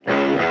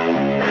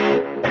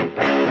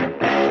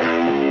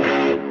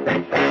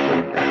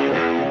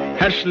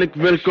Herzlich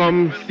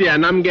willkommen,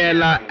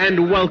 Sianamgela,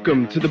 and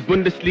welcome to the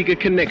Bundesliga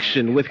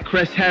Connection with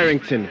Kres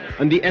Harrington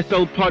on the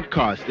SL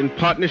Podcast in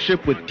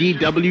partnership with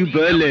DW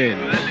Berlin.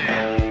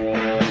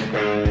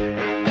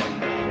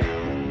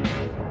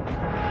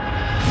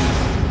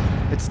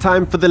 It's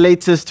time for the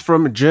latest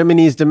from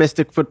Germany's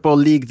domestic football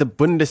league, the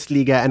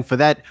Bundesliga, and for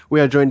that,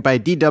 we are joined by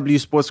DW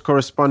Sports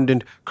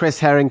Correspondent Kres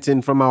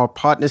Harrington from our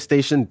partner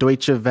station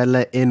Deutsche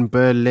Welle in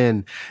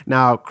Berlin.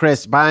 Now,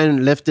 Kres,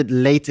 Bayern left it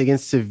late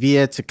against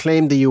Sevilla to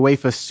claim the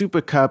UEFA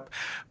Super Cup,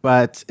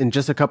 but in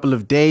just a couple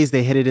of days,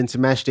 they headed into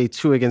match day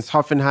 2 against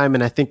Hoffenheim,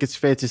 and I think it's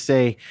fair to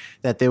say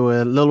that they were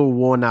a little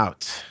worn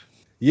out.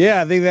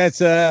 Yeah, I think that's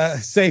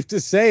safe to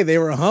say. They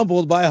were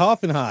humbled by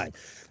Hoffenheim.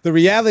 The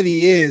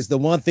reality is the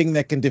one thing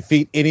that can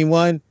defeat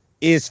anyone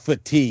is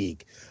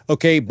fatigue.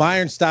 Okay,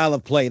 Bayern's style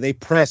of play, they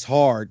press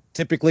hard.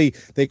 Typically,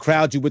 they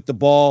crowd you with the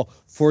ball,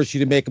 force you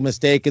to make a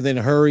mistake, and then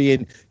hurry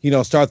and,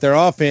 start their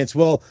offense.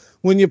 Well,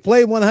 when you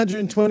play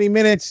 120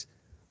 minutes,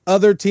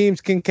 other teams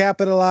can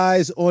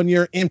capitalize on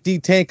your empty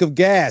tank of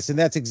gas, and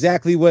that's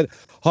exactly what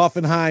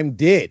Hoffenheim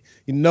did.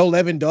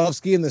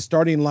 Lewandowski in the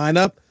starting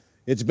lineup.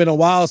 It's been a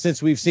while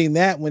since we've seen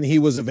that when he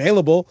was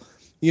available,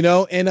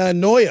 and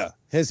Neuer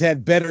has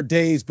had better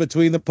days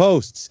between the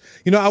posts.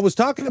 I was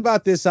talking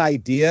about this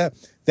idea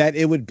that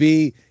it would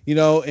be,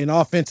 an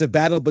offensive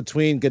battle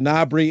between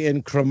Gnabry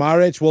and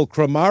Kramaric. Well,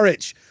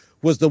 Kramaric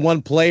was the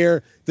one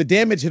player. The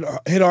damage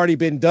had already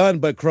been done,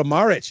 but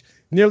Kramaric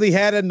nearly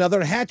had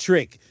another hat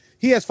trick.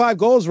 He has 5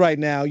 goals right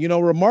now,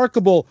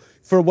 remarkable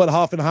for what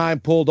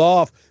Hoffenheim pulled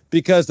off,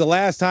 because the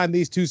last time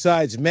these two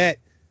sides met,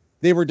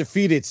 they were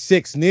defeated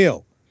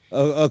 6-0.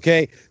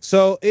 Okay,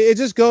 so it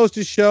just goes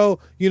to show,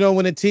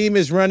 when a team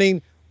is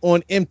running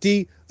on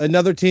empty,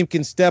 another team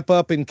can step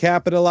up and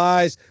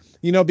capitalize,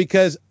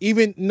 because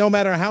even no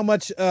matter how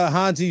much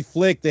Hansi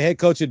Flick, the head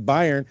coach at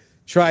Bayern,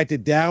 tried to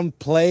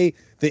downplay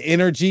the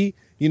energy,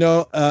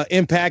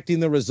 impacting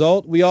the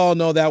result, we all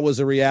know that was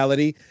a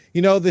reality.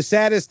 The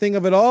saddest thing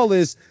of it all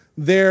is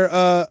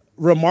their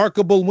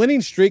remarkable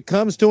winning streak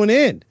comes to an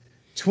end.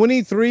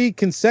 23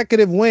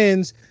 consecutive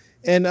wins,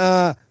 and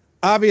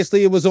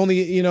obviously it was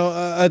only,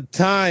 a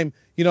time,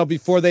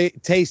 before they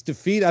taste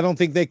defeat. I don't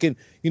think they can,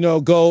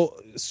 go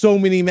so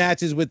many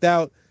matches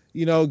without,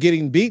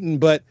 getting beaten.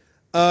 But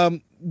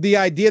the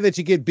idea that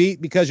you get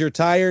beat because you're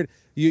tired,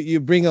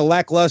 you bring a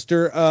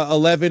lackluster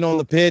 11 on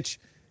the pitch,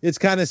 it's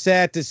kind of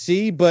sad to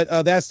see, but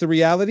that's the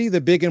reality.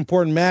 The big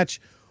important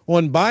match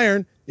on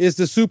Bayern is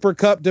the Super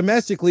Cup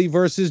domestically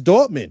versus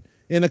Dortmund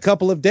in a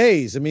couple of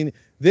days. I mean,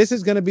 this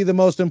is going to be the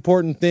most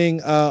important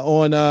thing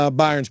on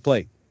Bayern's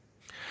plate.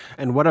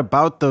 And what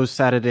about those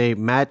Saturday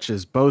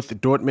matches? Both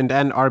Dortmund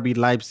and RB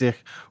Leipzig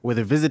were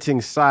the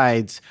visiting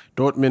sides.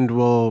 Dortmund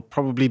will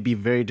probably be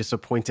very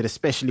disappointed,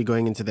 especially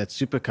going into that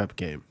Super Cup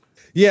game.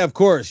 Yeah, of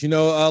course.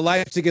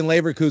 Leipzig and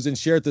Leverkusen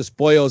shared the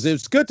spoils. It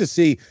was good to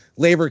see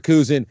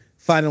Leverkusen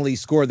finally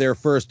score their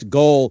first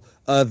goal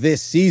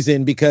this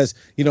season because,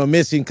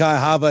 missing Kai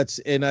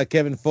Havertz and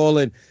Kevin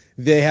Folland,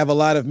 they have a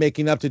lot of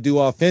making up to do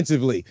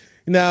offensively.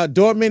 Now,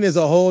 Dortmund is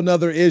a whole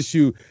nother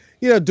issue.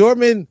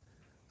 Dortmund...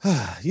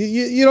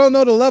 You don't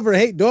know to love or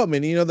hate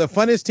Dortmund. The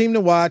funnest team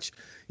to watch,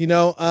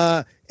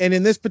 and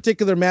in this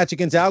particular match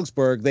against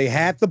Augsburg, they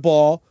had the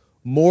ball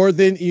more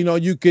than,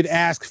 you could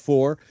ask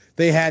for.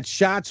 They had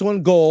shots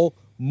on goal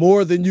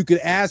more than you could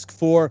ask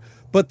for,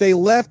 but they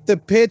left the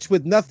pitch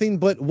with nothing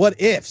but what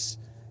ifs.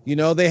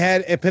 They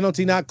had a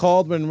penalty not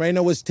called when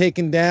Reina was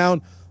taken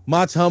down.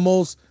 Mats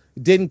Hummels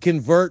didn't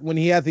convert when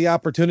he had the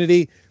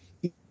opportunity,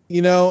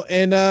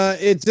 and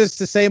it's just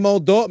the same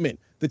old Dortmund,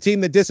 the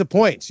team that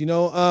disappoints,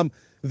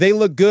 They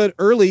look good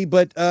early,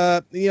 but,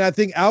 I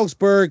think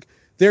Augsburg,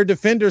 their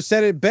defender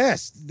said it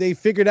best. They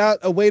figured out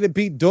a way to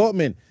beat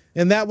Dortmund,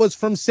 and that was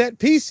from set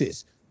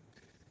pieces.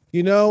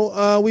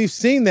 We've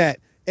seen that,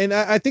 and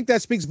I think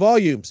that speaks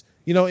volumes,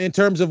 in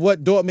terms of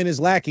what Dortmund is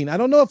lacking. I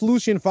don't know if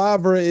Lucien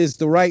Favre is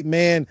the right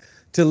man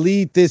to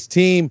lead this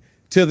team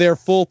to their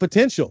full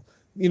potential.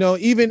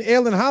 Even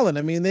Erling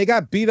Haaland, they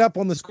got beat up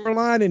on the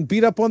scoreline and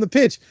beat up on the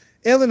pitch.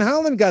 Erling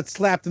Haaland got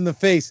slapped in the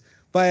face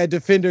by a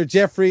defender,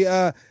 Jeffrey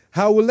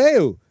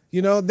Hauleu.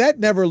 That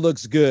never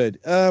looks good.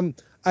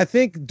 I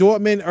think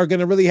Dortmund are going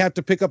to really have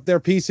to pick up their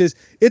pieces.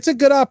 It's a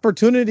good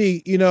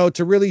opportunity,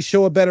 to really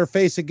show a better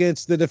face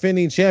against the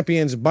defending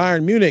champions,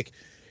 Bayern Munich.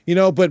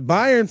 But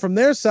Bayern, from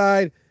their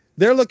side,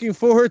 they're looking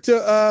forward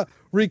to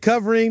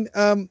recovering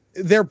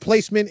their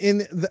placement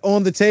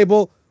on the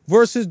table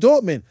versus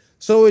Dortmund.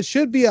 So it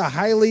should be a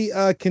highly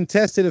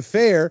contested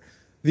affair.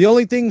 The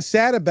only thing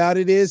sad about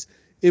it is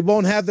it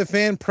won't have the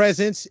fan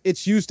presence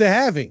it's used to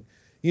having.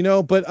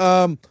 But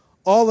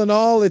all in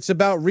all, it's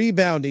about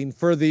rebounding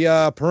for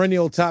the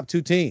perennial top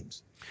 2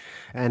 teams.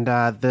 And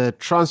the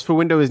transfer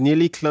window is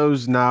nearly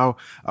closed now.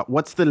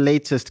 What's the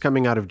latest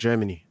coming out of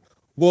Germany?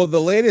 Well,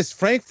 the latest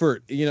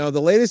Frankfurt, the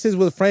latest is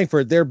with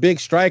Frankfurt. Their big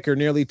striker,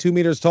 nearly 2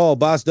 meters tall,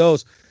 Bas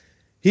Dost.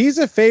 He's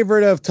a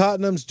favorite of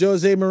Tottenham's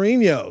Jose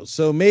Mourinho.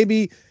 So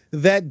maybe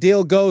that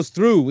deal goes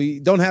through. We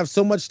don't have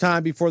so much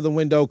time before the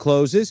window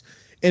closes.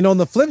 And on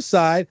the flip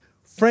side,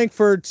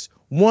 Frankfurt's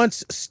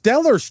once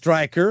stellar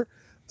striker,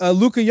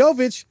 Luka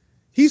Jovic,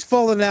 he's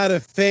fallen out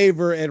of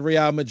favor at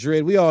Real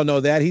Madrid. We all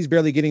know that. He's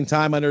barely getting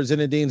time under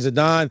Zinedine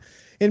Zidane,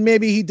 and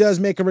maybe he does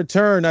make a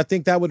return. I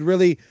think that would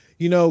really,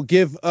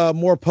 give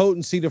more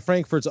potency to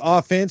Frankfurt's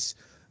offense,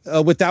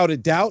 without a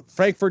doubt.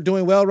 Frankfurt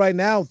doing well right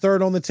now,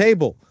 third on the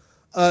table.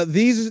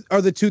 These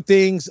are the two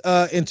things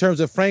in terms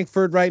of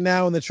Frankfurt right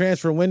now in the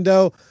transfer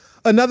window.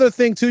 Another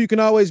thing, too, you can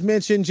always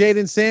mention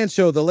Jadon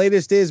Sancho. The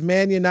latest is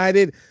Man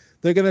United.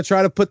 They're going to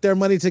try to put their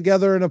money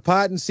together in a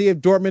pot and see if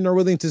Dortmund are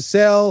willing to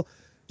sell.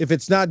 If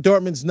it's not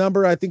Dortmund's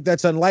number, I think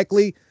that's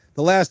unlikely.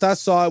 The last I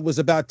saw, it was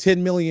about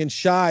 10 million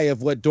shy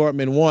of what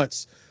Dortmund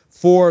wants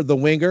for the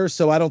winger,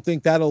 so I don't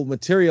think that'll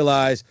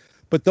materialize.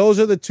 But those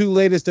are the two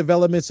latest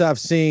developments I've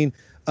seen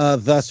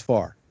thus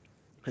far.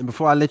 And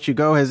before I let you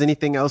go, has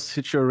anything else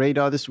hit your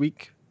radar this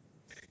week?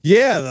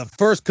 Yeah, the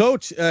first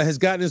coach has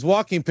gotten his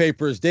walking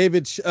papers,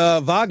 David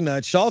Wagner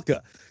at Schalke.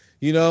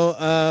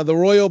 The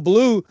Royal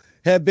Blue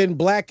have been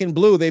black and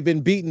blue. They've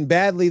been beaten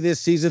badly this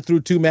season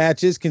through 2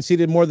 matches,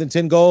 conceded more than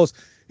 10 goals.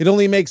 It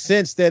only makes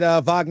sense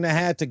that Wagner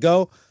had to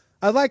go.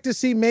 I'd like to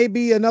see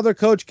maybe another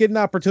coach get an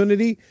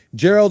opportunity.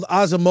 Gerald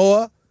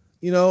Asamoah,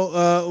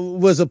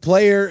 was a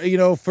player,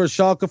 for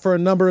Schalke for a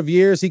number of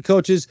years. He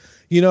coaches,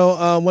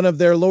 one of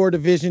their lower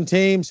division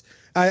teams.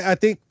 I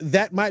think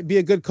that might be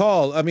a good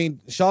call. I mean,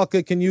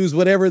 Schalke can use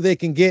whatever they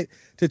can get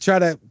to try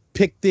to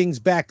pick things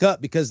back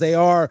up because they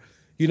are,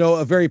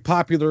 a very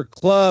popular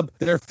club.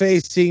 They're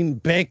facing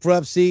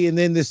bankruptcy and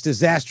then this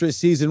disastrous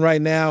season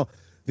right now.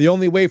 The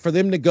only way for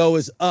them to go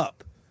is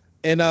up.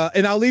 And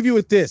I'll leave you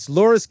with this.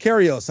 Loris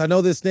Karius, I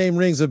know this name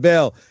rings a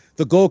bell.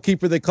 The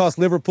goalkeeper that cost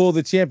Liverpool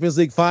the Champions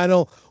League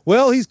final.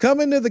 Well, he's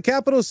coming to the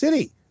capital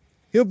city.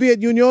 He'll be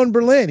at Union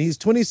Berlin. He's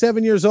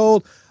 27 years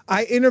old.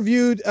 I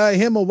interviewed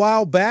him a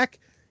while back.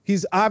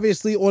 He's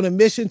obviously on a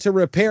mission to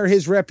repair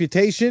his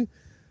reputation.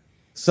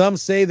 Some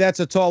say that's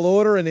a tall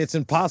order and it's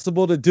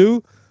impossible to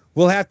do.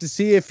 We'll have to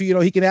see if,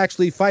 he can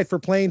actually fight for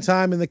playing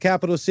time in the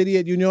capital city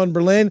at Union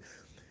Berlin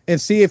and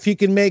see if he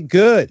can make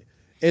good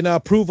and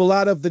prove a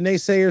lot of the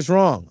naysayers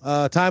wrong.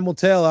 Time will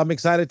tell. I'm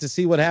excited to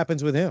see what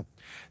happens with him.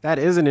 That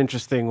is an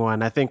interesting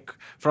one. I think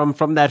from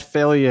that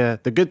failure,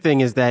 the good thing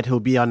is that he'll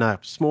be on a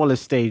smaller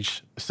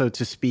stage, so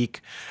to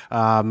speak.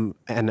 And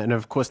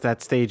of course,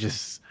 that stage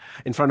is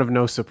in front of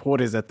no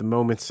supporters at the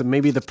moment. So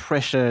maybe the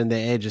pressure and the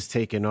edge is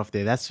taken off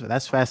there.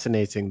 That's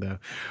fascinating, though.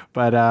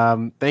 But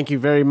thank you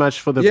very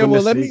much for the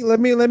Bundesliga.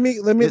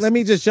 Well, let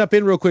me just jump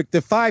in real quick.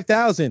 The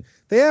 5,000.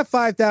 They have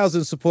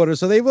 5,000 supporters,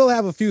 so they will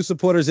have a few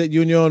supporters at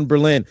Union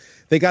Berlin.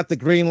 They got the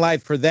green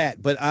light for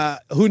that. But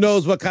who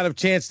knows what kind of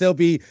chance they'll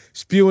be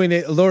spewing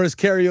it Loris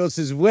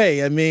Karius'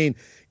 way. I mean,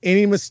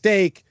 any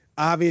mistake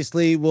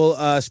obviously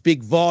will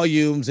speak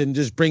volumes and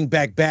just bring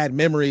back bad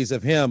memories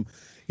of him.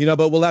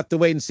 But we'll have to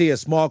wait and see. A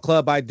small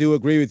club, I do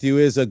agree with you,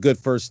 is a good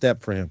first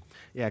step for him.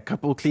 Yeah, a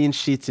couple clean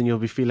sheets and you'll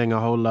be feeling a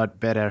whole lot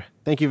better.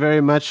 Thank you very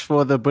much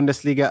for the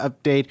Bundesliga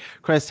update.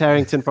 Kres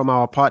Harrington from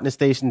our partner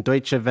station,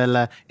 Deutsche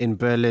Welle in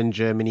Berlin,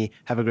 Germany.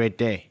 Have a great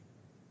day.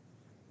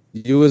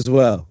 You as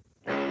well.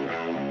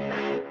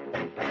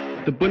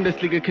 The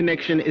Bundesliga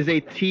Connection is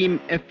a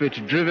team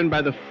effort driven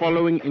by the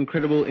following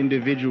incredible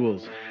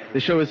individuals.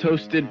 The show is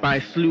hosted by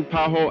Slu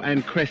Paho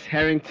and Kres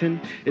Harrington.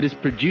 It is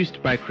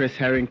produced by Kres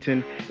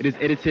Harrington. It is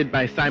edited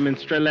by Simon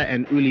Streller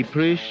and Uli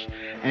Prisch.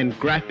 And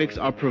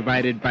graphics are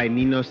provided by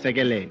Nino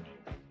Segele.